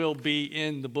Will be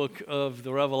in the book of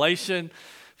the Revelation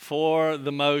for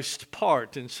the most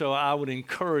part. And so I would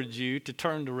encourage you to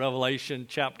turn to Revelation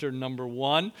chapter number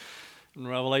 1 and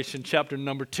Revelation chapter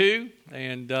number 2.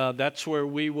 And that's where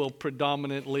we will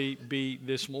predominantly be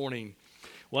this morning.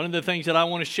 One of the things that I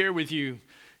want to share with you,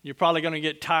 you're probably going to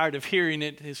get tired of hearing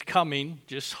it, is coming.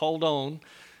 Just hold on.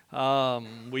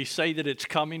 We say that it's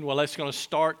coming. Well, it's going to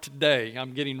start today.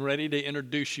 I'm getting ready to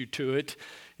introduce you to it.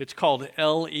 It's called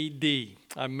LED.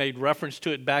 I made reference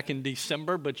to it back in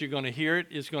December, but you're going to hear it.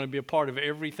 It's going to be a part of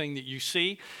everything that you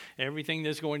see, everything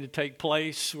that's going to take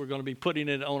place. We're going to be putting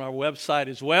it on our website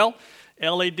as well.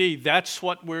 LED, that's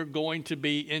what we're going to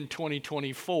be in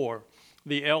 2024.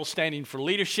 The L standing for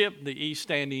leadership, the E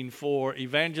standing for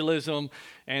evangelism,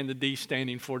 and the D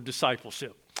standing for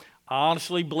discipleship. I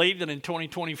honestly believe that in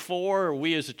 2024,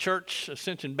 we as a church,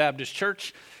 Ascension Baptist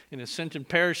Church in Ascension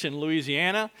Parish in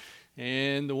Louisiana,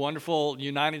 in the wonderful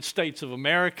United States of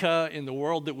America, in the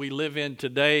world that we live in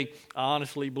today, I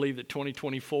honestly believe that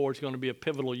 2024 is going to be a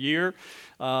pivotal year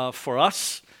for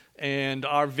us and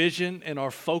our vision and our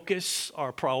focus,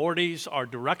 our priorities, our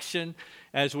direction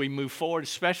as we move forward,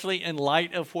 especially in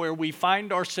light of where we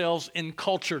find ourselves in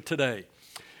culture today.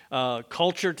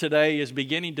 Culture today is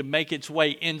beginning to make its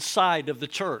way inside of the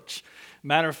church.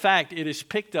 Matter of fact, it has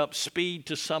picked up speed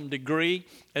to some degree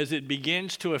as it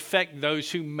begins to affect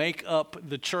those who make up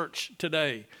the church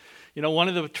today. You know, one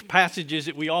of the passages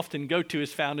that we often go to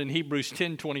is found in Hebrews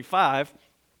 10:25,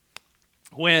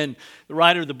 when the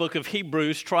writer of the book of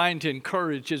Hebrews trying to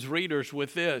encourage his readers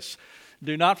with this: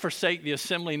 do not forsake the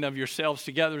assembling of yourselves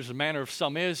together as the manner of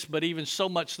some is, but even so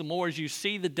much the more as you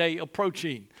see the day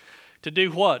approaching. To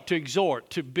do what? To exhort,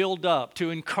 to build up,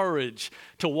 to encourage,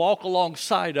 to walk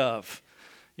alongside of.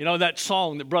 You know that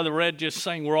song that Brother Red just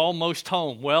sang, "We're almost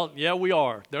home." Well, yeah, we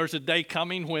are. There's a day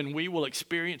coming when we will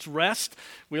experience rest.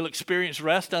 We'll experience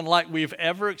rest unlike we've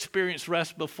ever experienced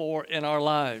rest before in our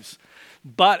lives.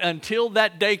 But until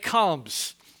that day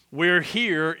comes, we're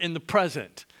here in the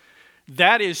present.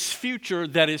 That is future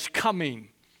that is coming.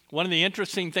 One of the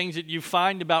interesting things that you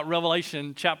find about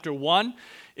Revelation chapter 1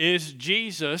 is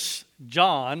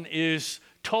John is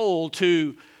told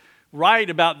to write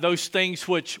about those things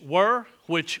which were,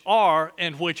 which are,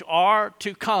 and which are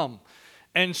to come.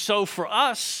 And so for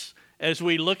us, as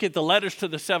we look at the letters to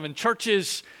the 7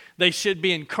 churches, they should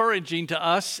be encouraging to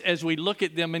us as we look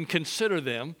at them and consider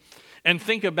them and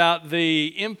think about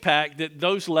the impact that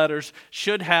those letters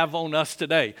should have on us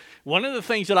today. One of the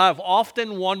things that I've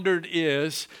often wondered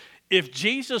is, if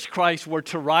Jesus Christ were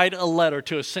to write a letter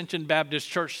to Ascension Baptist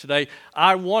Church today,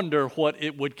 I wonder what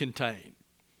it would contain.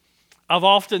 I've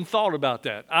often thought about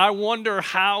that. I wonder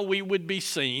how we would be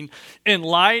seen in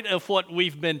light of what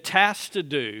we've been tasked to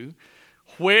do,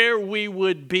 where we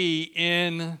would be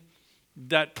in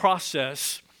that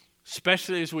process,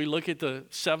 especially as we look at the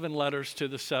 7 letters to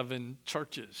the 7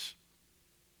 churches.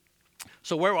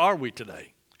 So where are we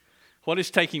today? What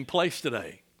is taking place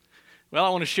today? Well, I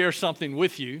want to share something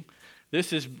with you.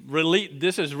 This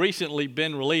has recently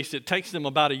been released. It takes them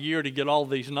about a year to get all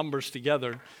these numbers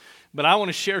together. But I want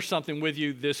to share something with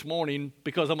you this morning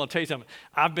because I'm going to tell you something.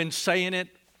 I've been saying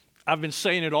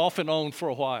it off and on for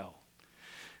a while.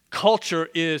 Culture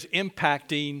is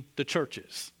impacting the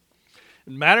churches.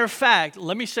 Matter of fact,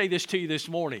 let me say this to you this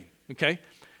morning, okay?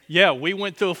 Yeah, we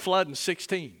went through a flood in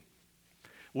 16.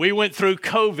 We went through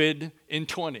COVID in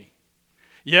 20.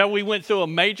 Yeah, we went through a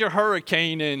major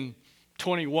hurricane in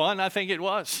 21, I think it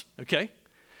was, okay?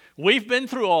 We've been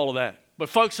through all of that. But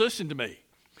folks, listen to me.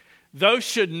 Those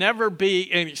should never be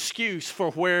an excuse for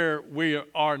where we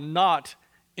are not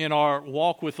in our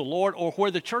walk with the Lord or where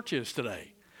the church is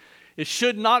today. It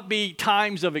should not be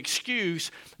times of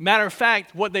excuse. Matter of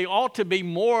fact, what they ought to be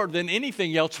more than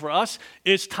anything else for us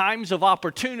is times of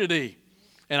opportunity.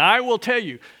 And I will tell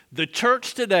you, the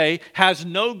church today has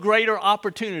no greater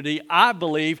opportunity, I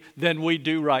believe, than we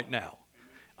do right now.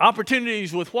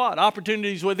 Opportunities with what?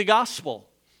 Opportunities with the gospel.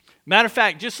 Matter of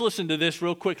fact, just listen to this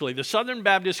real quickly. The Southern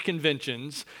Baptist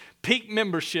Convention's peak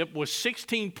membership was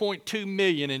 16.2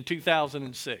 million in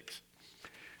 2006.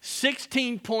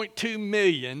 16.2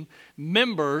 million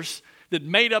members that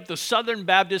made up the Southern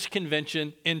Baptist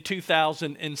Convention in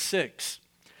 2006.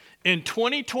 In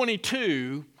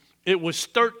 2022, it was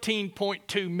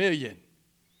 13.2 million.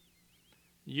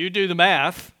 You do the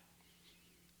math.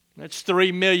 That's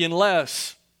 3 million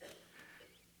less.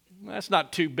 That's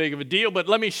not too big of a deal, but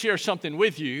let me share something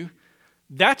with you.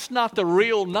 That's not the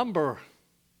real number.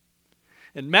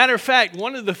 And matter of fact,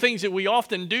 one of the things that we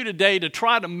often do today to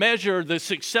try to measure the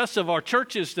success of our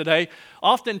churches today,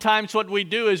 oftentimes what we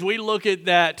do is we look at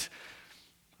that,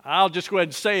 I'll just go ahead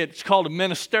and say it, it's called a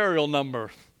ministerial number.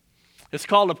 It's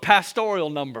called a pastoral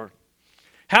number.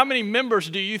 How many members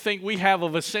do you think we have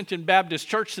of Ascension Baptist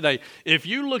Church today? If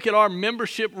you look at our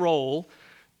membership roll,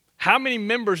 how many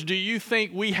members do you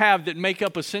think we have that make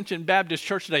up Ascension Baptist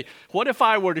Church today? What if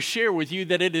I were to share with you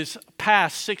that it is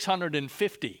past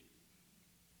 650?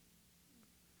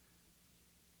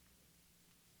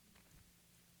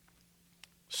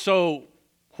 So,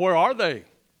 where are they?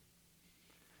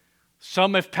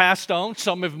 Some have passed on,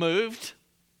 some have moved.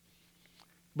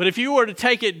 But if you were to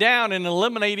take it down and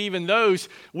eliminate even those,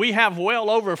 we have well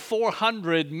over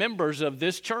 400 members of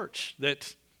this church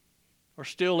that are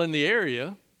still in the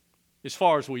area, as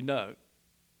far as we know.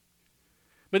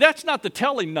 But that's not the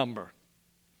telling number,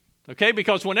 okay?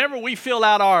 Because whenever we fill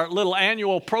out our little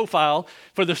annual profile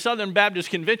for the Southern Baptist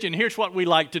Convention, here's what we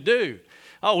like to do.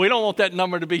 Oh, we don't want that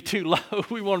number to be too low.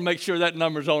 We want to make sure that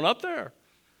number's on up there.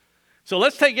 So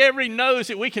let's take every nose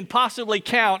that we can possibly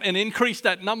count and increase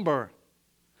that number.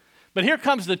 But here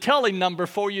comes the telling number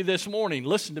for you this morning.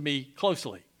 Listen to me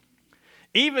closely.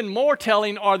 Even more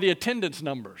telling are the attendance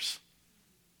numbers.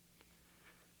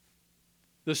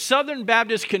 The Southern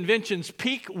Baptist Convention's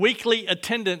peak weekly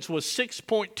attendance was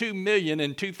 6.2 million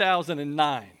in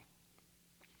 2009.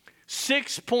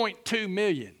 6.2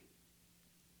 million.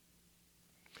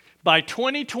 By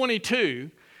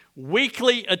 2022,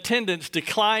 weekly attendance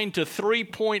declined to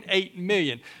 3.8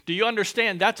 million. Do you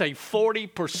understand? That's a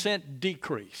 40%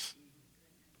 decrease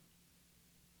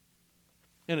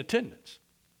in attendance.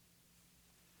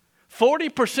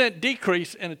 40%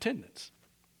 decrease in attendance.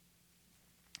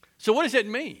 So what does it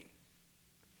mean?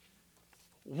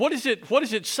 What does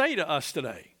it say to us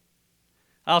today?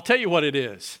 I'll tell you what it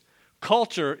is.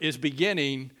 Culture is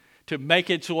beginning to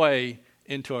make its way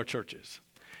into our churches.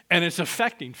 And it's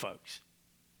affecting folks.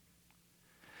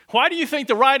 Why do you think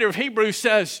the writer of Hebrews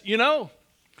says,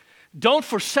 don't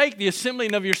forsake the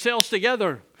assembling of yourselves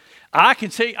together? I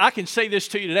can say this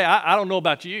to you today. I don't know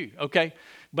about you, okay?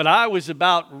 But I've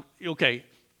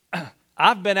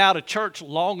been out of church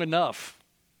long enough.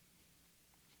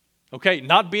 Okay,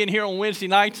 not being here on Wednesday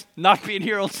nights, not being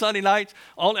here on Sunday nights.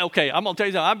 I'm going to tell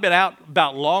you something. I've been out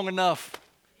about long enough.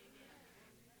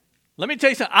 Let me tell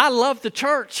you something. I love the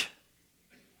church.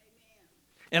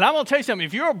 And I'm going to tell you something.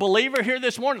 If you're a believer here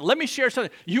this morning, let me share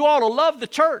something. You ought to love the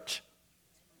church.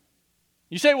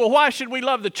 You say, well, why should we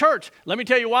love the church? Let me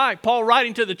tell you why. Paul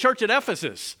writing to the church at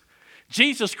Ephesus.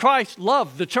 Jesus Christ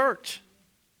loved the church.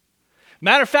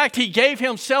 Matter of fact, he gave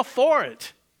himself for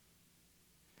it.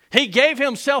 He gave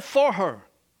himself for her,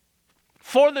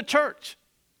 for the church.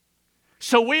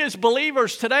 So we as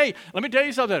believers today, let me tell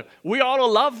you something. We ought to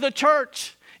love the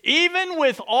church, even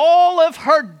with all of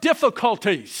her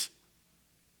difficulties.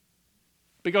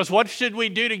 Because what should we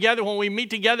do together when we meet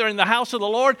together in the house of the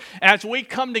Lord? As we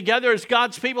come together as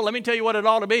God's people, let me tell you what it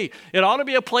ought to be. It ought to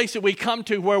be a place that we come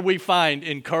to where we find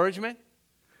encouragement,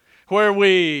 where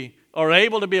we are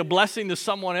able to be a blessing to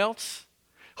someone else,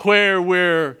 where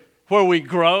we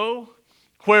grow,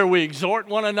 where we exhort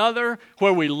one another,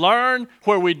 where we learn,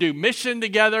 where we do mission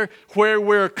together, where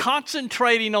we're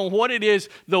concentrating on what it is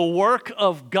the work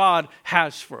of God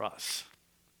has for us.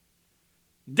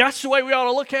 That's the way we ought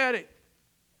to look at it.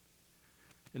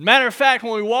 As a matter of fact,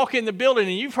 when we walk in the building,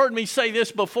 and you've heard me say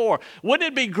this before,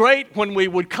 wouldn't it be great when we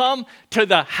would come to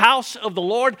the house of the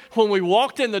Lord, when we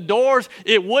walked in the doors,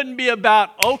 it wouldn't be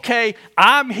about, okay,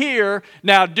 I'm here,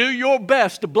 now do your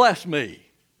best to bless me.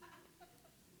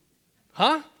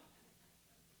 Huh?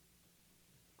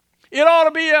 It ought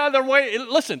to be the other way.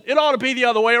 Listen, it ought to be the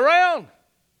other way around.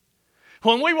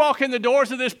 When we walk in the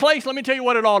doors of this place, let me tell you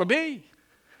what it ought to be.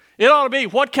 It ought to be,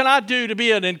 what can I do to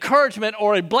be an encouragement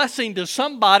or a blessing to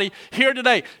somebody here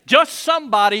today? Just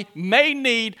somebody may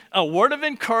need a word of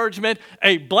encouragement,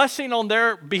 a blessing on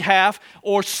their behalf,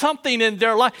 or something in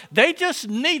their life. They just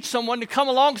need someone to come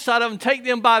alongside of them, take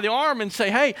them by the arm and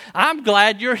say, hey, I'm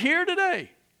glad you're here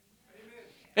today. Amen.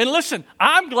 And listen,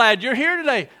 I'm glad you're here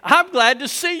today. I'm glad to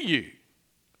see you.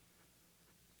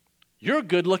 You're a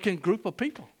good-looking group of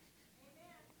people.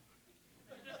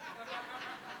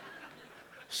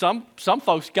 Some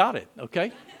folks got it,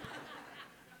 okay?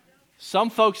 Some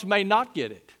folks may not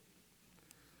get it.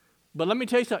 But let me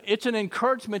tell you something. It's an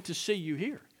encouragement to see you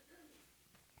here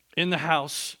in the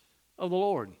house of the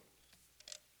Lord.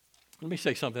 Let me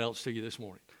say something else to you this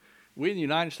morning. We in the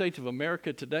United States of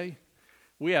America today,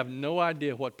 we have no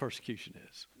idea what persecution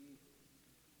is.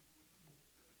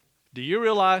 Do you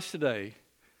realize today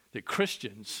that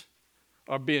Christians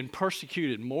are being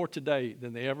persecuted more today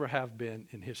than they ever have been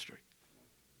in history?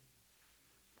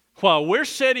 While we're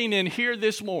sitting in here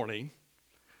this morning,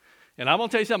 and I'm going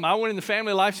to tell you something, I went in the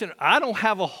Family Life Center. I don't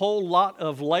have a whole lot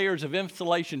of layers of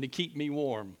insulation to keep me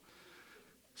warm.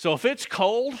 So if it's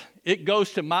cold, it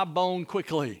goes to my bone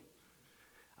quickly.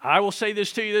 I will say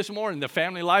this to you this morning. The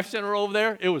Family Life Center over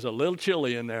there, it was a little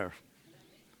chilly in there.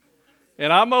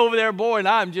 And I'm over there, boy, and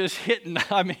I'm just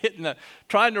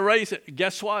trying to raise it.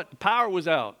 Guess what? The power was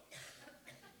out.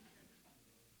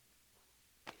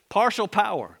 Partial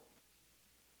power.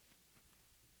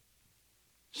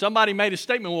 Somebody made a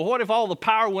statement, well, what if all the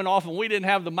power went off and we didn't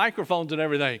have the microphones and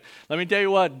everything? Let me tell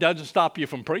you what, it doesn't stop you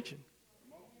from preaching.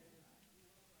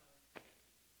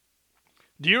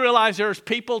 Do you realize there's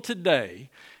people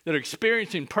today that are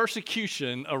experiencing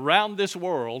persecution around this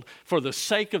world for the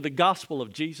sake of the gospel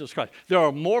of Jesus Christ? There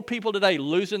are more people today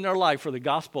losing their life for the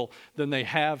gospel than they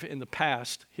have in the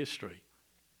past history.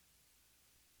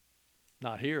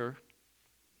 Not here.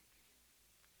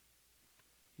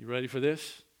 You ready for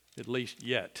this? At least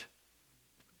yet.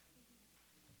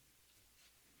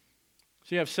 So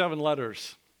you have 7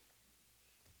 letters.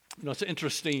 You know, it's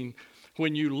interesting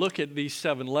when you look at these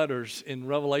 7 letters in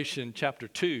Revelation chapter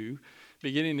 2,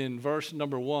 beginning in verse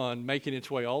number 1, making its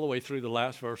way all the way through the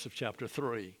last verse of chapter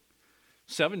 3.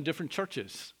 7 different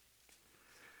churches.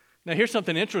 Now here's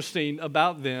something interesting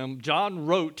about them. John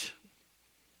wrote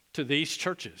to these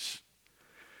churches.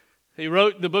 He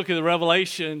wrote the book of the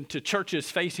Revelation to churches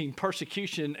facing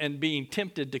persecution and being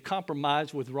tempted to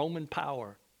compromise with Roman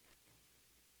power.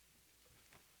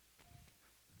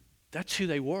 That's who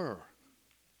they were.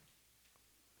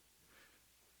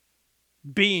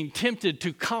 Being tempted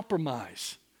to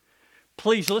compromise.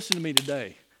 Please listen to me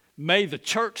today. May the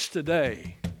church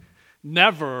today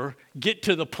never get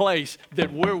to the place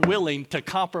that we're willing to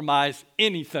compromise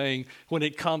anything when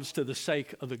it comes to the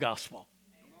sake of the gospel.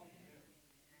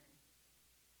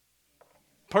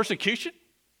 Persecution?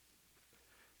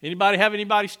 Anybody have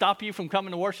anybody stop you from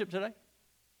coming to worship today?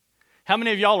 How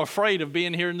many of y'all are afraid of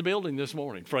being here in the building this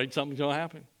morning? Afraid something's going to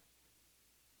happen?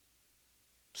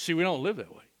 See, we don't live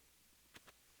that way.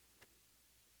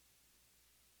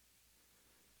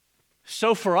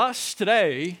 So for us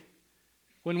today,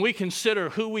 when we consider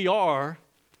who we are,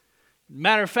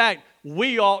 matter of fact,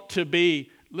 we ought to be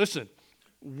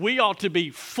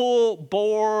full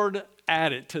board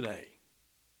at it today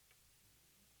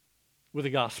with the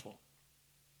gospel.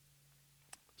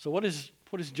 So what does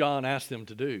John ask them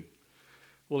to do?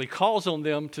 Well, he calls on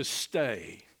them to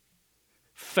stay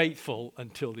faithful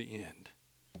until the end.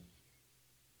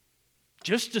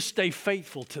 Just to stay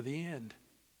faithful to the end.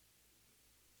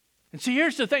 And see,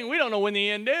 here's the thing. We don't know when the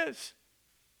end is.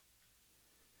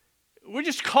 We're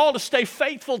just called to stay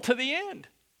faithful to the end.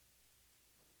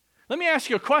 Let me ask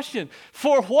you a question.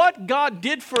 For what God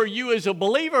did for you as a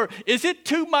believer, is it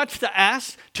too much to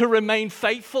ask to remain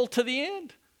faithful to the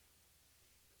end?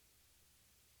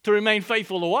 To remain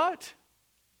faithful to what?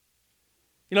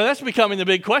 You know, that's becoming the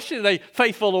big question today.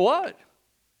 Faithful to what?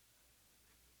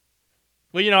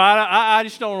 Well, you know, I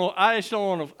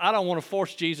don't want to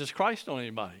force Jesus Christ on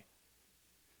anybody.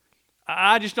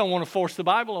 I just don't want to force the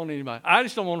Bible on anybody. I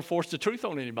just don't want to force the truth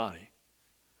on anybody.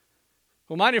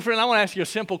 Well, my dear friend, I want to ask you a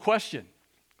simple question.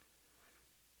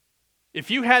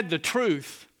 If you had the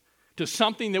truth to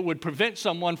something that would prevent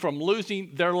someone from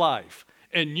losing their life,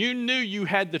 and you knew you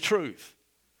had the truth,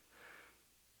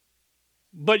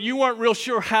 but you weren't real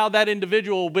sure how that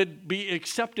individual would be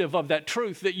acceptive of that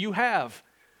truth that you have,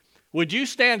 would you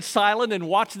stand silent and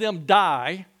watch them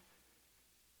die,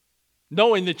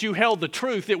 knowing that you held the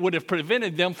truth that would have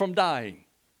prevented them from dying?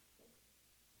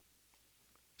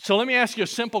 So let me ask you a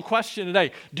simple question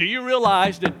today. Do you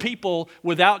realize that people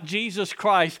without Jesus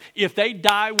Christ, if they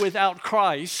die without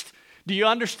Christ, do you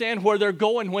understand where they're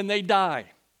going when they die?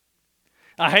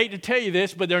 I hate to tell you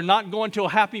this, but they're not going to a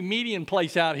happy median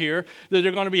place out here that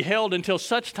they're going to be held until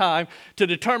such time to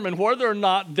determine whether or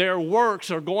not their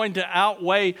works are going to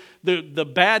outweigh the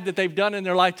bad that they've done in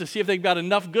their life to see if they've got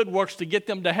enough good works to get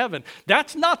them to heaven.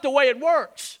 That's not the way it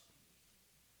works.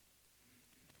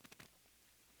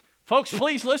 Folks,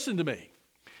 please listen to me.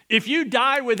 If you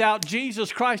die without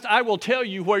Jesus Christ, I will tell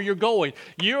you where you're going.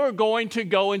 You're going to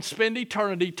go and spend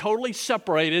eternity totally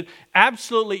separated,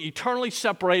 absolutely eternally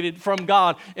separated from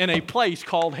God in a place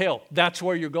called hell. That's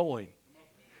where you're going.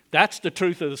 That's the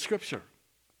truth of the Scripture.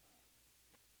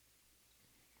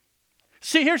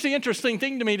 See, here's the interesting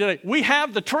thing to me today. We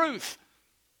have the truth.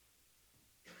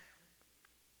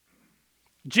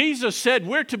 Jesus said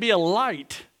we're to be a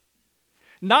light,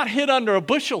 not hid under a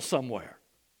bushel somewhere.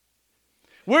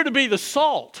 We're to be the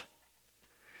salt.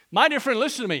 My dear friend,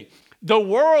 listen to me. The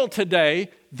world today,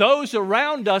 those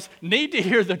around us need to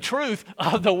hear the truth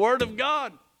of the Word of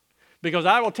God. Because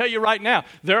I will tell you right now,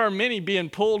 there are many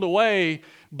being pulled away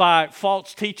by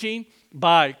false teaching,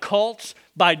 by cults,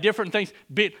 by different things.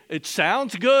 It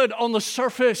sounds good on the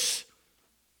surface,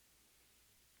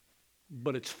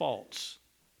 but it's false.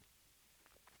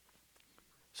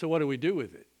 So what do we do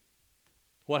with it?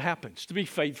 What happens? To be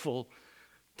faithful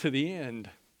to the end.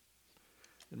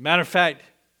 As a matter of fact,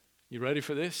 you ready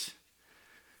for this?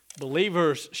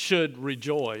 Believers should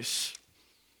rejoice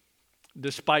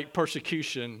despite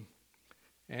persecution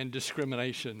and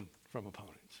discrimination from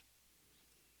opponents.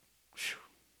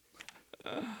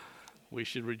 We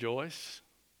should rejoice.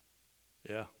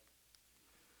 Yeah.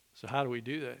 So how do we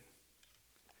do that?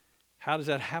 How does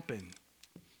that happen?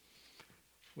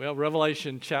 Well,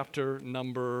 Revelation chapter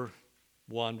number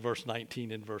 1, verse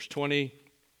 19 and verse 20.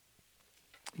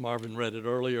 Marvin read it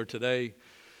earlier today.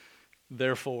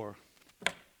 Therefore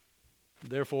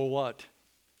what?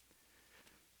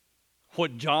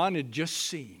 What John had just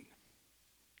seen.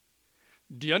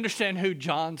 Do you understand who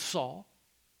John saw?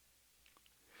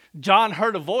 John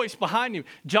heard a voice behind him.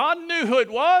 John knew who it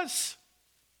was.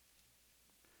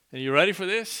 And you ready for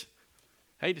this?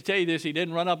 Hate to tell you this, he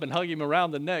didn't run up and hug him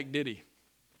around the neck, did he?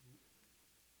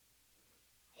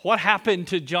 What happened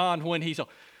to John when he saw?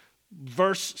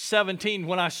 Verse 17,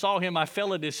 when I saw him, I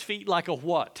fell at his feet like a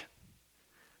what?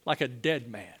 Like a dead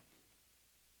man.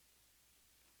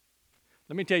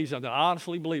 Let me tell you something. I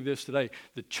honestly believe this today.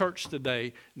 The church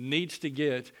today needs to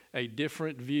get a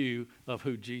different view of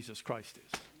who Jesus Christ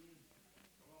is.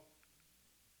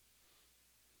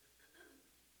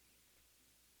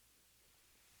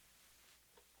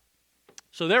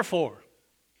 So therefore,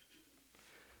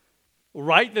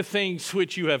 write the things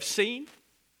which you have seen,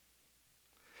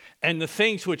 and the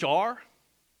things which are,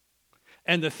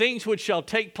 and the things which shall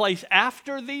take place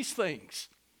after these things.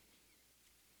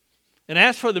 And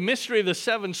as for the mystery of the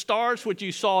 7 stars which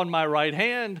you saw in my right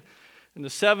hand, and the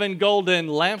 7 golden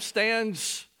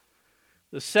lampstands,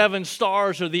 the 7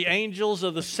 stars are the angels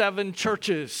of the 7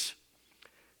 churches,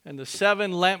 and the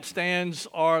 7 lampstands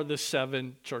are the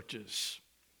 7 churches.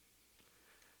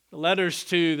 The letters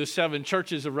to the 7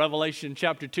 churches of Revelation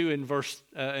chapter 2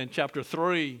 and chapter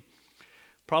 3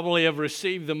 probably have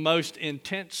received the most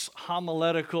intense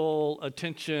homiletical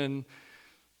attention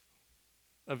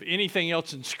of anything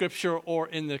else in Scripture or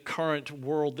in the current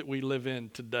world that we live in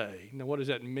today. Now, what does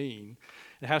that mean?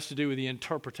 It has to do with the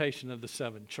interpretation of the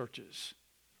 7 churches.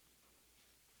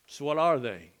 So what are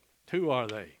they? Who are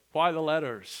they? Why the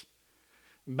letters?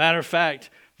 Matter of fact,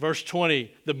 verse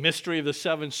 20, the mystery of the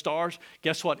 7 stars,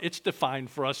 guess what? It's defined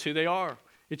for us who they are.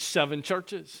 It's 7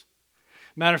 churches.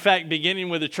 Matter of fact, beginning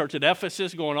with the church at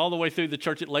Ephesus, going all the way through the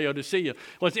church at Laodicea.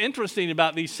 What's interesting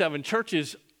about these 7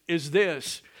 churches is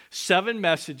this: 7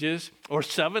 messages or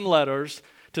 7 letters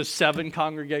to 7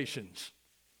 congregations.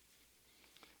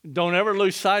 Don't ever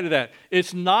lose sight of that.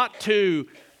 It's not to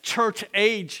church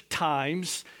age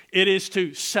times. It is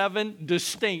to 7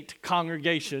 distinct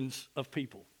congregations of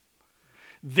people.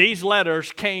 These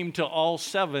letters came to all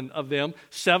 7 of them,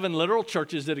 7 literal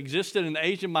churches that existed in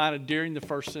Asia Minor during the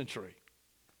 1st century.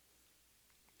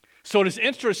 So it is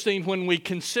interesting when we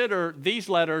consider these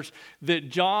letters that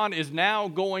John is now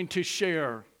going to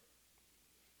share.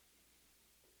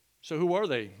 So who are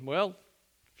they? Well,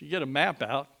 if you get a map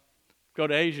out, go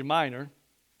to Asia Minor,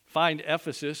 find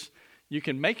Ephesus. You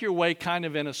can make your way kind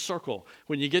of in a circle.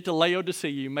 When you get to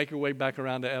Laodicea, you make your way back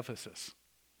around to Ephesus.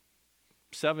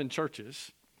 7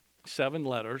 churches, 7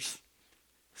 letters,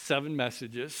 7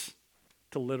 messages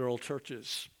to literal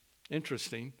churches.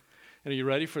 Interesting. And are you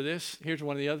ready for this? Here's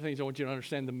one of the other things I want you to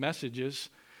understand. The messages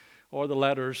or the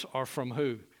letters are from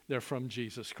who? They're from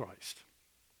Jesus Christ.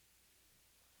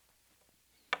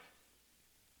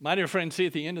 My dear friends, see,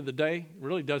 at the end of the day, it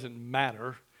really doesn't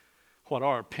matter what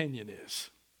our opinion is.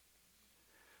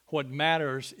 What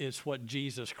matters is what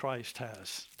Jesus Christ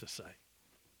has to say.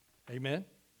 Amen?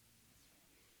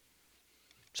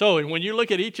 So, and when you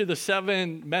look at each of the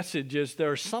 7 messages,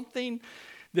 there's something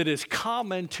that is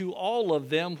common to all of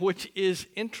them, which is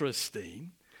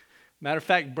interesting. Matter of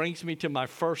fact, brings me to my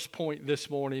first point this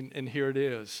morning, and here it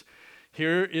is.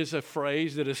 Here is a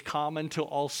phrase that is common to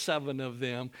all 7 of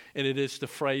them, and it is the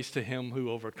phrase, to him who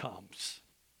overcomes.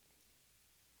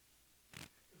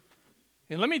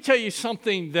 And let me tell you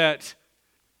something that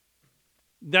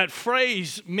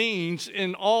phrase means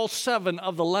in all 7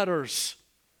 of the letters.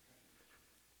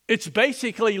 It's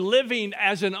basically living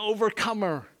as an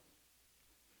overcomer.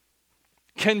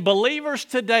 Can believers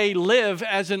today live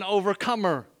as an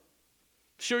overcomer?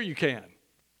 Sure you can.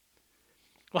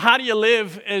 Well, how do you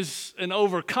live as an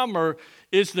overcomer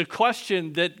is the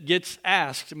question that gets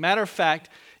asked. Matter of fact,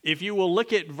 if you will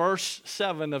look at verse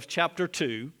 7 of chapter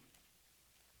 2,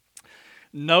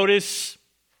 notice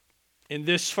In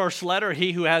this first letter,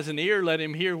 he who has an ear, let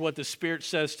him hear what the Spirit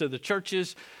says to the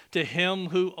churches, to him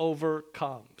who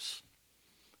overcomes.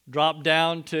 Drop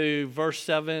down to verse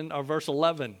 7 or verse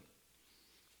 11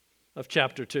 of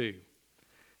chapter 2.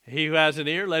 He who has an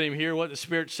ear, let him hear what the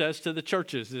Spirit says to the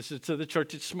churches. This is to the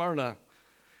church at Smyrna.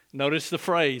 Notice the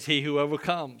phrase, he who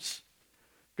overcomes.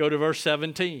 Go to verse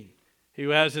 17. He who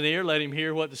has an ear, let him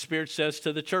hear what the Spirit says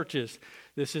to the churches.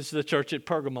 This is the church at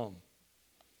Pergamum.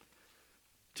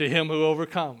 To him who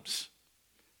overcomes.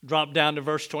 Drop down to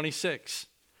verse 26.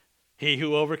 He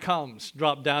who overcomes.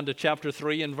 Drop down to chapter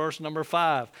 3 and verse number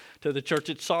 5. To the church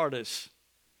at Sardis.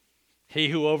 He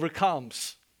who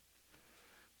overcomes.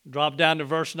 Drop down to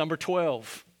verse number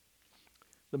 12.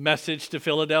 The message to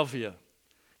Philadelphia.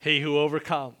 He who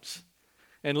overcomes.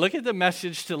 And look at the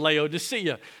message to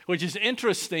Laodicea, which is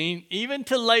interesting. Even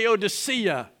to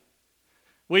Laodicea,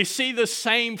 we see the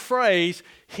same phrase,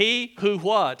 he who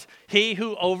what? He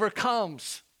who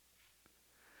overcomes.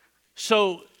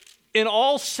 So in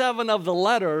all 7 of the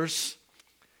letters,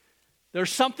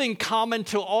 there's something common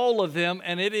to all of them,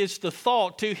 and it is the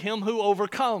thought to him who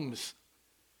overcomes.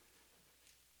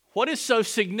 What is so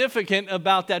significant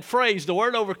about that phrase? The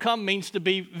word overcome means to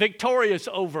be victorious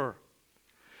over,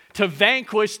 to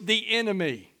vanquish the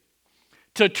enemy,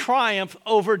 to triumph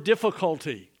over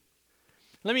difficulty.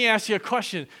 Let me ask you a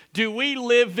question. Do we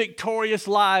live victorious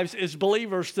lives as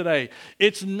believers today?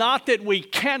 It's not that we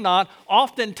cannot.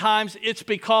 Oftentimes it's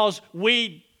because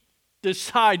we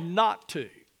decide not to.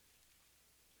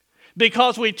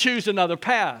 Because we choose another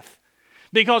path.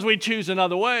 Because we choose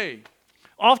another way.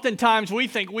 Oftentimes we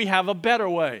think we have a better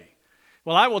way.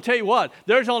 Well, I will tell you what,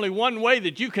 there's only one way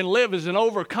that you can live as an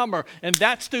overcomer, and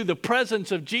that's through the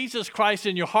presence of Jesus Christ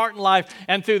in your heart and life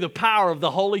and through the power of the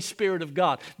Holy Spirit of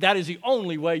God. That is the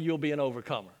only way you'll be an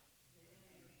overcomer.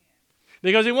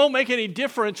 Because it won't make any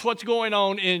difference what's going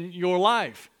on in your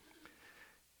life.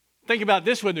 Think about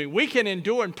this with me. We can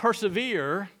endure and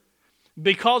persevere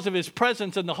because of His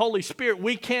presence and the Holy Spirit.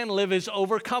 We can live as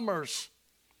overcomers.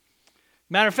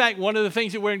 Matter of fact, one of the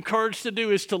things that we're encouraged to do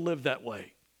is to live that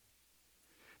way.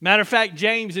 Matter of fact,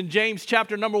 James in James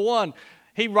chapter number 1,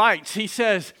 he writes, he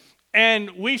says,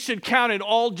 and we should count it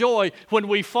all joy when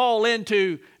we fall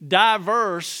into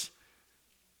diverse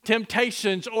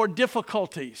temptations or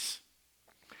difficulties.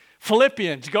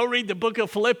 Philippians, go read the book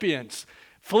of Philippians.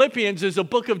 Philippians is a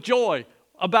book of joy.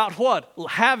 About what?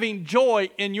 Having joy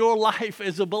in your life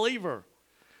as a believer.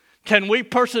 Can we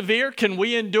persevere? Can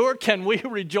we endure? Can we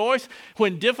rejoice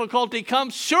when difficulty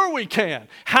comes? Sure we can.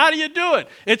 How do you do it?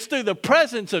 It's through the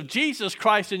presence of Jesus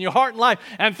Christ in your heart and life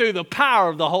and through the power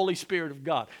of the Holy Spirit of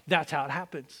God. That's how it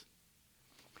happens.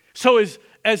 So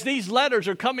as these letters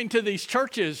are coming to these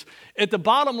churches, at the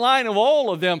bottom line of all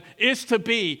of them is to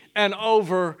be an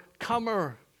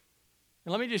overcomer.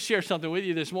 And let me just share something with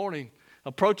you this morning.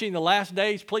 Approaching the last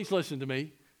days, please listen to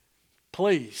me.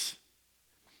 Please.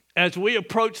 As we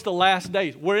approach the last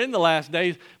days, we're in the last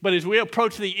days, but as we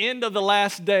approach the end of the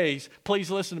last days,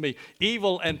 please listen to me.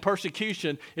 Evil and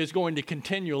persecution is going to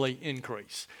continually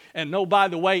increase. And no, by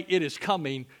the way, it is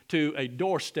coming to a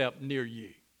doorstep near you.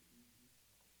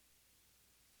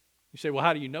 You say, well,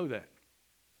 how do you know that?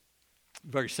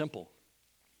 Very simple.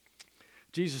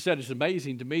 Jesus said, it's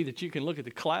amazing to me that you can look at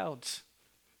the clouds.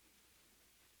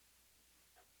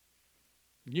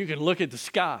 You can look at the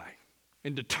sky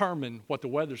and determine what the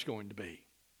weather's going to be.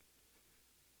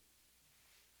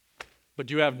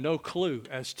 But you have no clue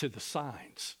as to the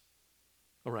signs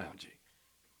around you.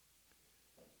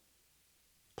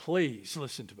 Please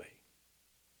listen to me.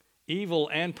 Evil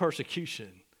and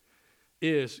persecution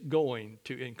is going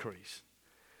to increase.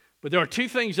 But there are 2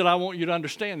 things that I want you to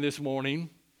understand this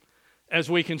morning as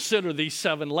we consider these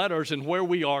 7 letters and where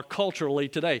we are culturally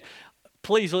today.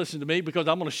 Please listen to me because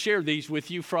I'm going to share these with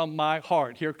you from my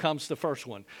heart. Here comes the first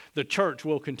one. The church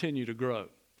will continue to grow.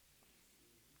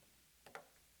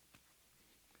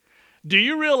 Do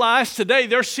you realize today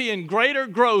they're seeing greater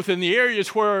growth in the areas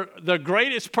where the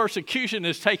greatest persecution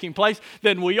is taking place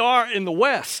than we are in the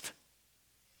West?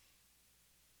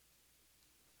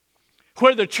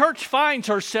 Where the church finds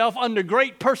herself under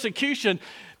great persecution,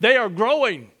 they are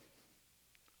growing.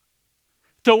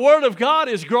 The Word of God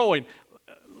is growing.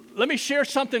 Let me share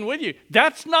something with you.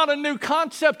 That's not a new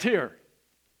concept here.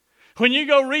 When you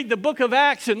go read the book of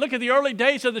Acts and look at the early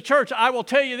days of the church, I will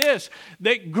tell you this,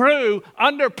 they grew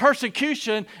under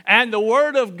persecution and the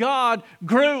Word of God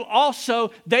grew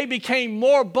also. They became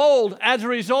more bold as a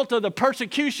result of the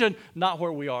persecution, not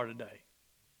where we are today.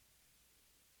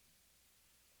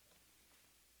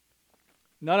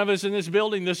 None of us in this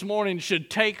building this morning should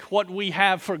take what we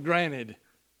have for granted.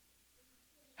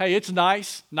 Hey, it's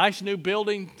nice new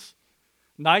buildings,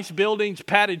 Nice buildings,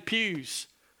 padded pews,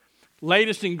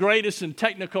 latest and greatest in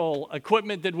technical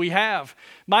equipment that we have.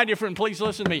 My dear friend, please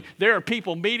listen to me. There are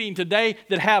people meeting today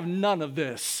that have none of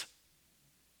this.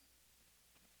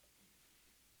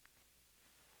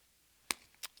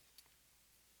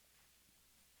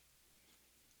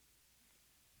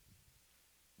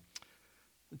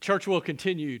 The church will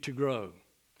continue to grow.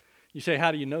 You say,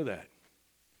 how do you know that?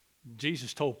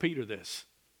 Jesus told Peter this.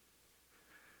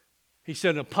 He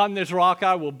said, upon this rock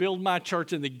I will build my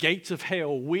church, and the gates of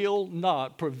hell will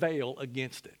not prevail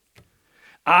against it.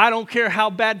 I don't care how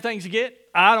bad things get.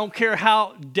 I don't care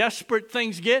how desperate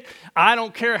things get. I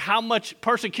don't care how much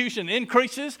persecution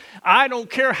increases. I don't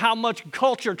care how much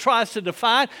culture tries to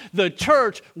define. The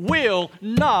church will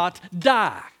not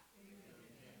die.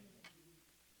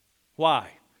 Why?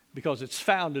 Because it's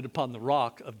founded upon the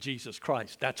rock of Jesus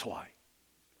Christ. That's why.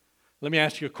 Let me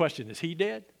ask you a question. Is he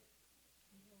dead?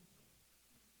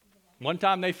 One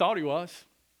time they thought he was.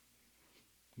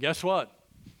 Guess what?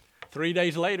 3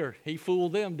 days later, he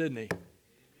fooled them, didn't he?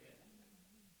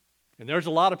 And there's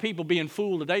a lot of people being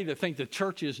fooled today that think the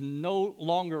church is no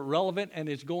longer relevant and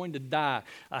is going to die.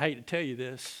 I hate to tell you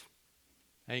this.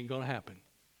 Ain't going to happen.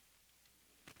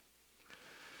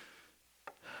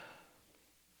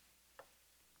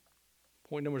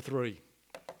 Point number 3.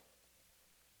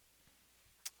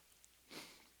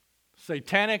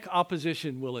 Satanic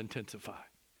opposition will intensify.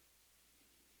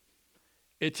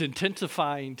 It's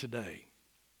intensifying today.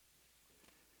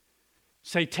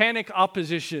 Satanic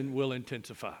opposition will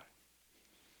intensify.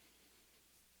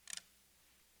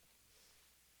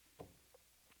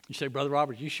 You say, Brother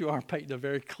Robert, you sure aren't painting a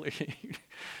very clear.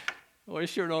 Well, it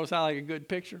sure don't sound like a good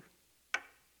picture.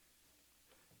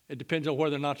 It depends on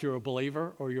whether or not you're a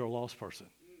believer or you're a lost person.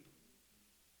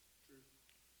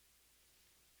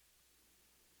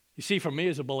 You see, for me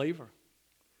as a believer,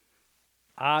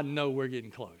 I know we're getting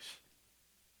close.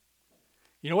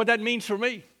 You know what that means for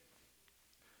me?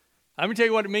 Let me tell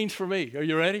you what it means for me. Are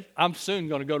you ready? I'm soon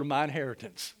going to go to my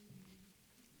inheritance.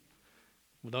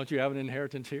 Well, don't you have an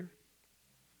inheritance here?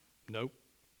 Nope.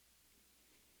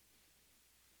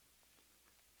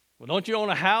 Well, don't you own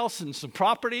a house and some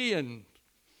property and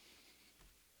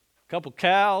a couple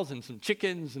cows and some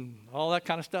chickens and all that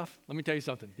kind of stuff? Let me tell you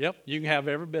something. Yep, you can have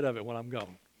every bit of it when I'm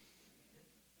gone.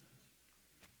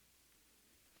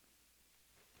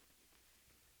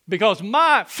 Because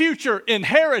my future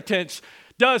inheritance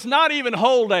does not even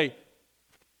hold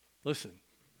listen,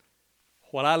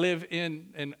 what I live in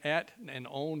and at and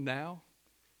own now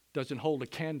doesn't hold a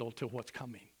candle to what's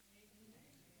coming.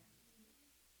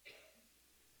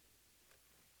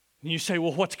 And you say,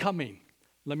 well, what's coming?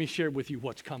 Let me share with you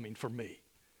what's coming for me.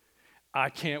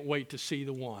 I can't wait to see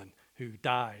the one who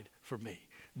died for me.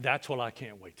 That's what I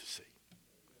can't wait to see.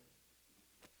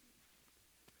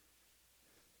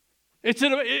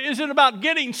 Is it about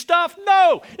getting stuff?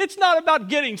 No, it's not about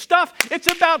getting stuff. It's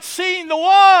about seeing the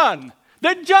one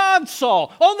that John saw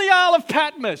on the Isle of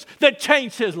Patmos that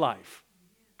changed his life.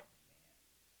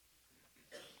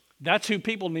 That's who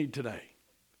people need today.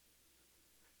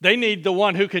 They need the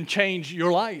one who can change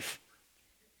your life.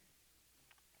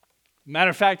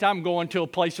 Matter of fact, I'm going to a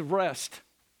place of rest.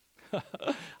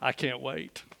 I can't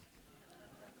wait.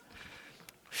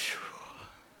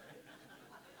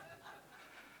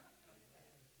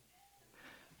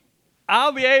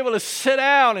 I'll be able to sit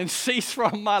down and cease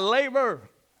from my labor.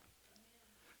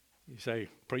 You say,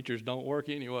 preachers don't work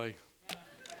anyway.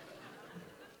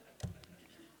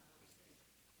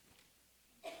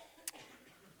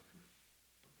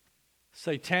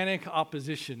 Satanic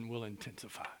opposition will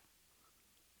intensify.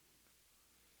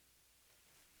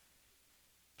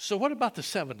 So what about the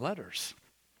 7 letters?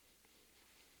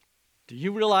 Do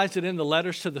you realize that in the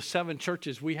letters to the 7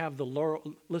 churches we have the Lord?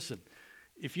 Listen,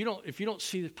 if you don't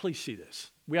see this, please see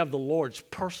this. We have the Lord's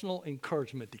personal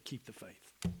encouragement to keep the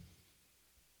faith.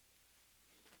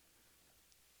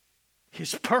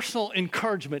 His personal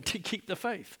encouragement to keep the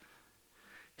faith.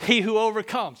 He who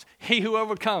overcomes, he who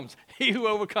overcomes, he who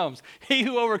overcomes, he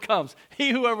who overcomes, he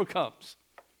who overcomes.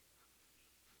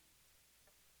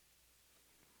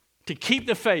 To keep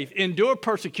the faith, endure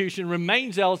persecution,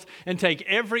 remain zealous, and take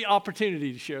every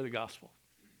opportunity to share the gospel.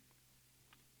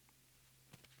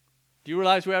 Do you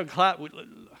realize we have a cloud?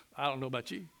 I don't know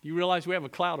about you. Do you realize we have a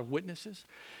cloud of witnesses?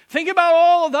 Think about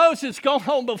all of those that's gone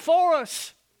on before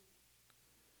us,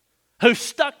 who've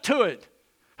stuck to it,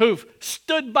 who've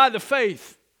stood by the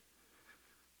faith.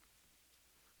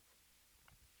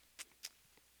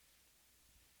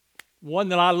 One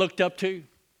that I looked up to,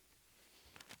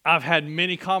 I've had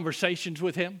many conversations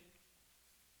with him.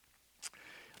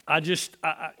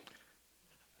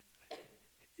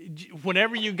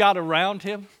 whenever you got around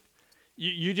him,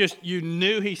 you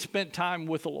knew he spent time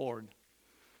with the Lord.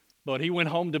 But he went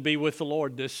home to be with the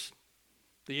Lord the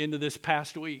end of this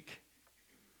past week.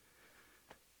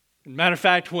 Matter of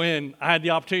fact, when I had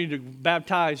the opportunity to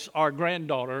baptize our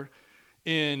granddaughter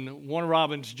in Warner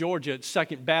Robins, Georgia at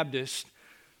Second Baptist,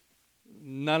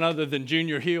 none other than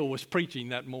Junior Hill was preaching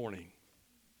that morning.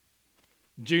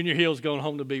 Junior Hill's going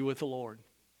home to be with the Lord.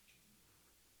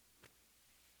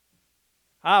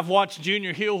 I've watched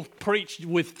Junior Hill preach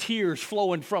with tears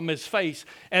flowing from his face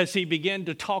as he began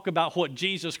to talk about what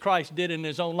Jesus Christ did in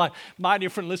his own life. My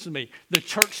dear friend, listen to me. The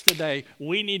church today,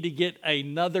 we need to get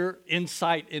another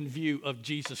insight and view of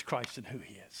Jesus Christ and who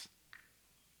he is.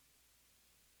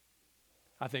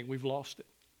 I think we've lost it.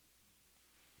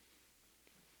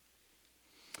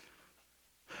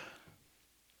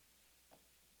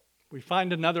 We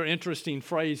find another interesting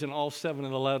phrase in all 7 of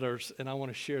the letters, and I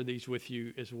want to share these with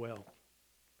you as well.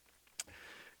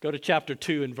 Go to chapter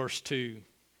 2 and verse 2.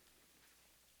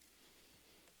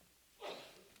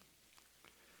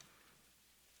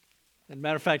 As a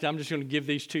matter of fact, I'm just going to give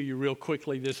these to you real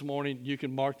quickly this morning. You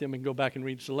can mark them and go back and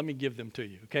read. So let me give them to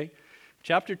you, okay?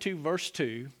 Chapter 2, verse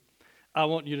 2. I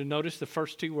want you to notice the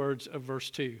first 2 words of verse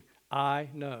 2. I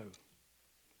know.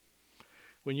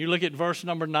 When you look at verse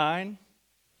number 9,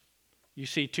 you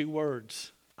see 2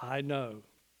 words. I know.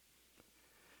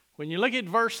 When you look at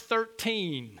verse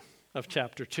 13 of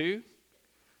chapter 2,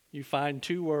 you find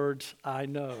 2 words, I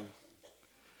know.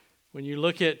 When you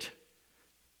look at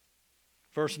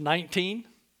verse 19,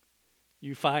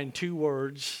 you find 2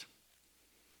 words,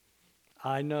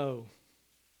 I know.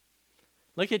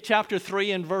 Look at chapter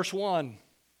 3 and verse 1.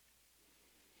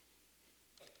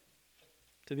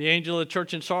 To the angel of the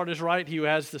church in Sardis write, he who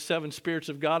has the 7 spirits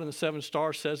of God and the 7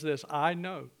 stars says this, I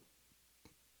know.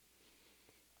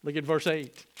 Look at verse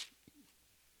 8.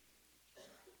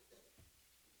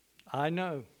 I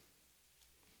know.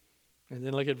 And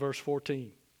then look at verse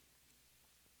 14.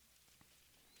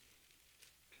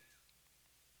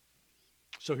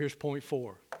 So here's point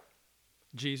 4.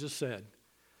 Jesus said,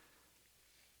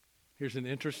 here's an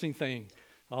interesting thing.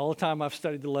 All the time I've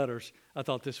studied the letters, I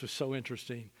thought this was so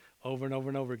interesting. Over and over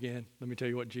and over again, let me tell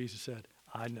you what Jesus said.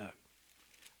 I know.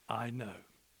 I know.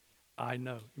 I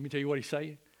know. Let me tell you what he's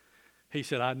saying. He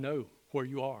said, I know where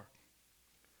you are.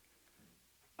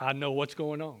 I know what's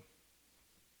going on.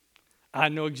 I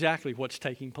know exactly what's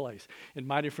taking place. And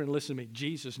my dear friend, listen to me.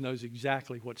 Jesus knows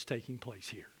exactly what's taking place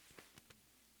here.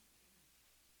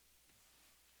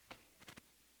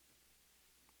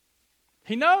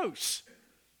 He knows.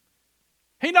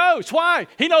 He knows. Why?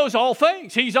 He knows all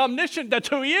things. He's omniscient. That's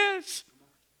who he is.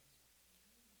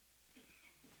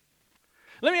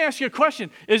 Let me ask you a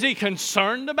question. Is he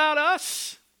concerned about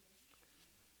us?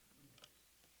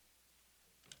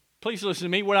 Please listen to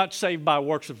me. We're not saved by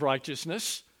works of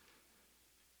righteousness,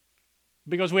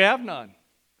 because we have none.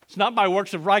 It's not by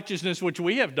works of righteousness which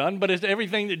we have done, but it's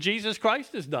everything that Jesus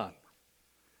Christ has done.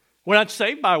 We're not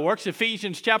saved by works.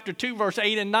 Ephesians chapter 2, verse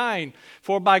 8 and 9.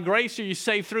 For by grace are you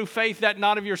saved through faith, that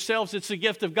not of yourselves, it's the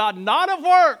gift of God, not of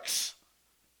works,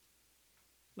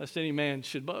 lest any man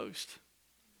should boast.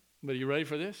 But are you ready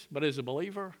for this? But as a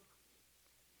believer,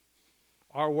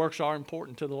 our works are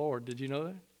important to the Lord. Did you know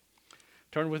that?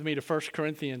 Turn with me to 1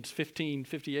 Corinthians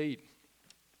 15:58.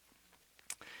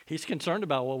 He's concerned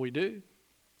about what we do.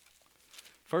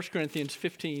 1 Corinthians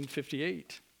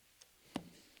 15:58.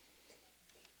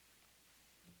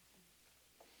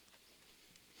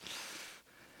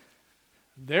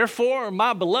 Therefore,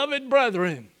 my beloved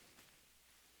brethren,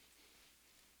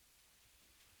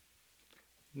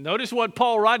 notice what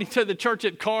Paul, writing to the church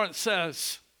at Corinth,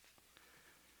 says.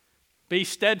 Be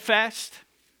steadfast,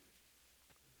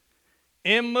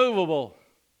 immovable,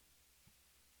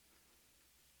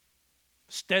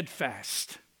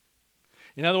 steadfast.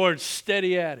 In other words,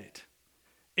 steady at it.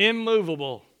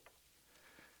 Immovable.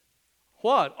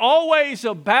 What? Always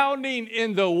abounding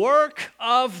in the work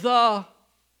of the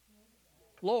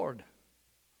Lord.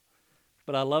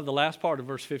 But I love the last part of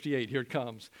verse 58. Here it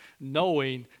comes.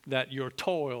 Knowing that your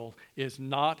toil is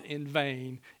not in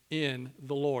vain in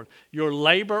the Lord. Your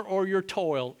labor or your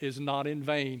toil is not in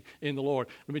vain in the Lord.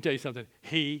 Let me tell you something.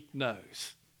 He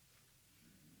knows.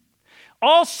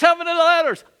 All 7 of the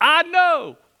letters. I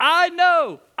know. I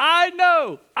know. I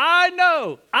know. I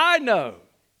know. I know.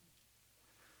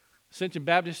 Ascension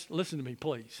Baptist, listen to me,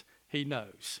 please. He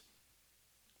knows.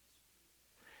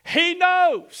 He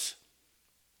knows.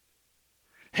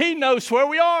 He knows where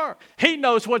we are. He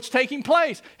knows what's taking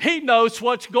place. He knows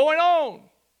what's going on.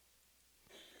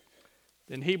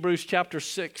 In Hebrews chapter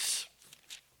 6.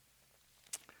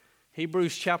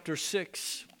 Hebrews chapter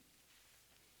 6.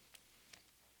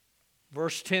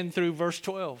 verse 10 through verse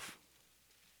 12.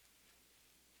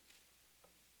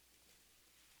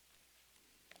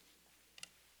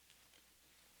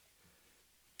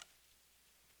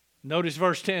 Notice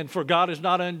verse 10, for God is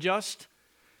not unjust,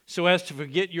 so as to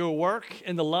forget your work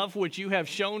and the love which you have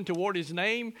shown toward his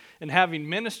name, and having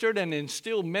ministered and in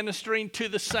still ministering to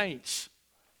the saints.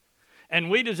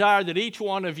 And we desire that each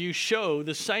one of you show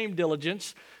the same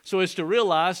diligence, so as to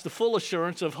realize the full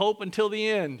assurance of hope until the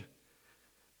end.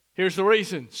 Here's the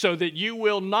reason, so that you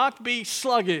will not be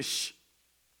sluggish,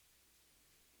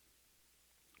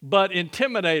 but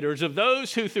intimidators of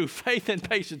those who through faith and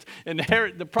patience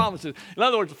inherit the promises. In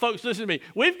other words, folks, listen to me.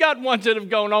 We've got ones that have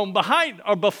gone on behind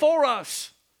or before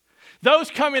us. Those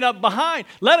coming up behind,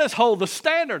 let us hold the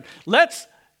standard. Let's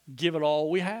give it all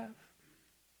we have.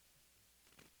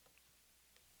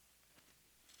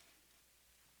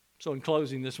 So in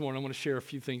closing this morning, I want to share a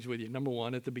few things with you. Number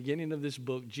one, at the beginning of this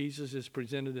book, Jesus is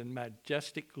presented in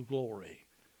majestic glory.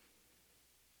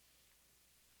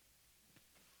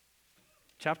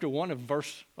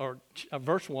 Verse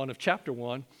 1 of chapter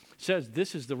 1 says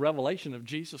this is the revelation of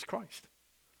Jesus Christ.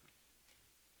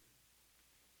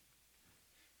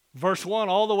 Verse 1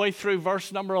 all the way through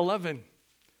verse number 11.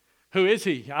 Who is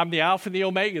he? I'm the Alpha and the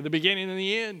Omega, the beginning and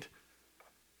the end.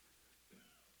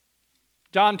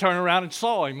 John turned around and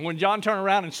saw him. When John turned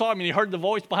around and saw him and he heard the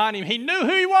voice behind him, he knew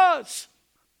who he was.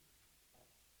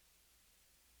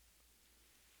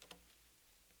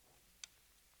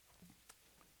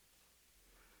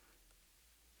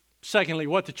 Secondly,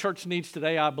 what the church needs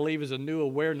today, I believe, is a new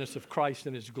awareness of Christ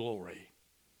and his glory.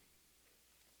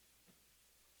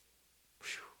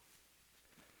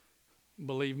 Whew.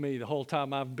 Believe me, the whole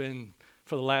time I've been,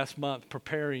 for the last month,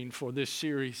 preparing for this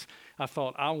series, I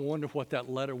thought, I wonder what that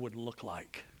letter would look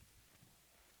like.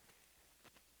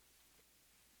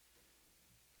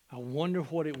 I wonder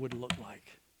what it would look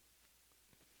like.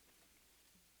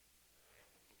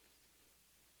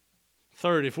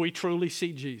 Third, if we truly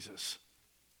see Jesus,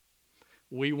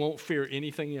 we won't fear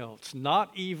anything else,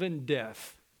 not even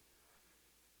death.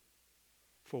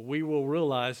 For we will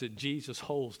realize that Jesus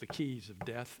holds the keys of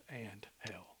death and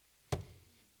hell.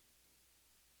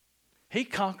 He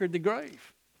conquered the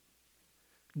grave.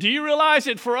 Do you realize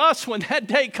that for us, when that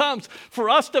day comes, for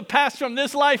us to pass from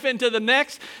this life into the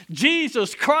next,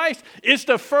 Jesus Christ is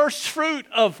the first fruit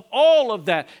of all of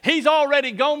that. He's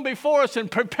already gone before us and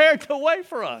prepared the way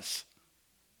for us.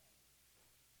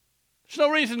 There's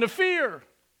no reason to fear.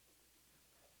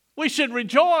 We should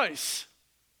rejoice.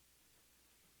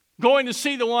 Going to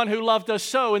see the one who loved us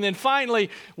so. And then finally,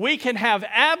 we can have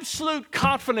absolute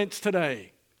confidence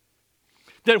today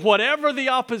that whatever the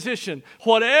opposition,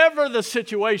 whatever the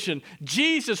situation,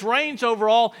 Jesus reigns over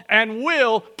all and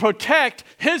will protect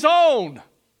his own.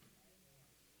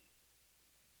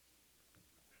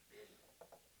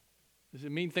 Does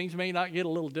it mean things may not get a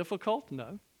little difficult?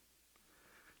 No.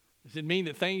 Does it mean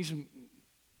that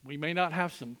we may not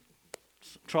have some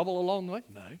trouble along the way?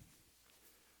 No.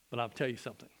 But I'll tell you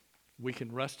something. We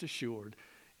can rest assured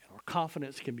and our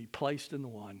confidence can be placed in the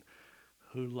one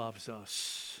who loves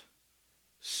us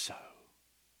so.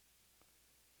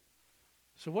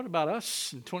 So what about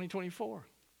us in 2024?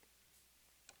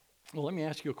 Well, let me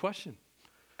ask you a question.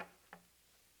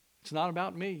 It's not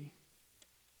about me.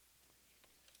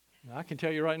 I can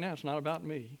tell you right now, it's not about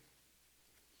me.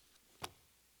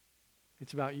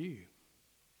 It's about you.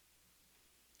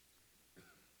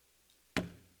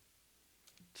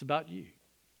 It's about you.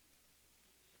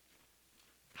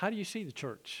 How do you see the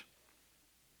church?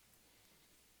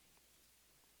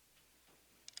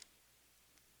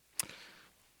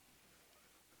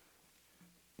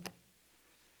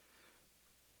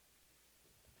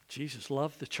 Jesus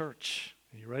loved the church.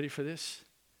 Are you ready for this?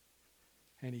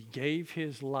 And he gave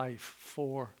his life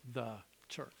for the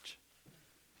church.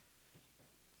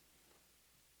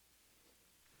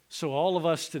 So all of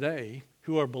us today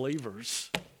who are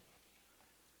believers,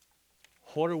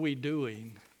 what are we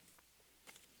doing?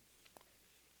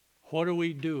 What are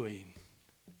we doing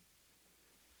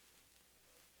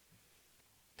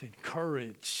to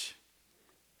encourage,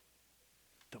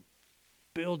 to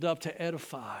build up, to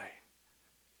edify,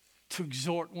 to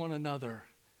exhort one another,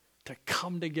 to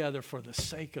come together for the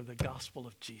sake of the gospel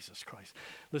of Jesus Christ?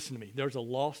 Listen to me. There's a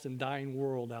lost and dying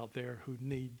world out there who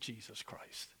need Jesus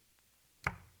Christ.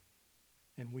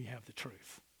 And we have the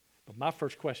truth. But my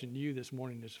first question to you this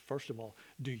morning is, first of all,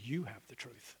 do you have the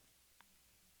truth?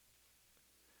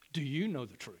 Do you know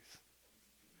the truth?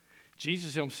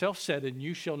 Jesus himself said, and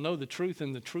you shall know the truth,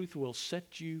 and the truth will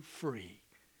set you free.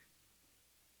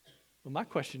 Well, my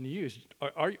question to you is,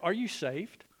 are you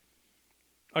saved?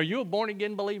 Are you a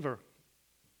born-again believer?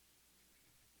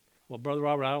 Well, Brother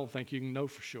Robert, I don't think you can know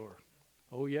for sure.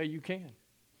 Oh, yeah, you can.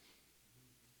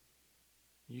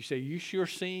 You say, you sure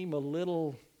seem a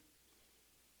little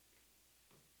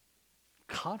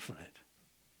confident.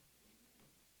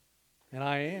 And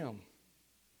I am.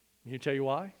 Can you tell you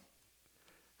why?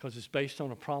 Because it's based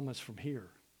on a promise from here.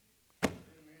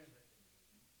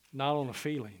 Not on a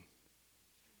feeling.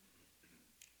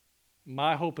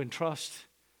 My hope and trust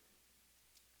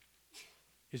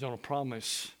is on a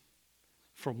promise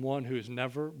from one who has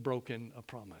never broken a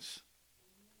promise.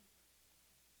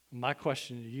 My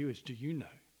question to you is, do you know?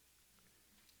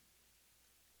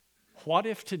 What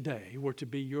if today were to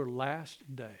be your last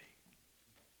day?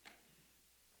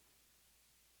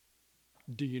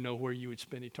 Do you know where you would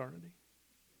spend eternity?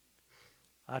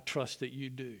 I trust that you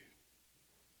do.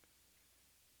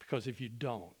 Because if you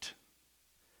don't,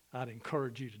 I'd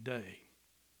encourage you today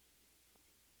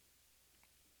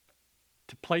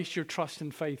to place your trust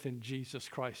and faith in Jesus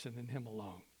Christ and in Him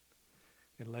alone,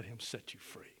 and let Him set you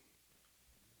free.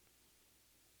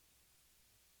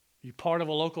 You part of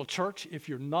a local church? If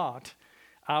you're not,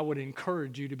 I would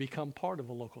encourage you to become part of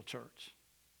a local church.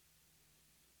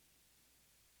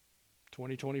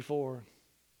 2024,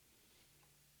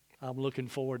 I'm looking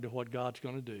forward to what God's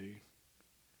going to do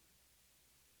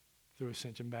through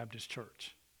Ascension Baptist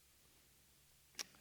Church.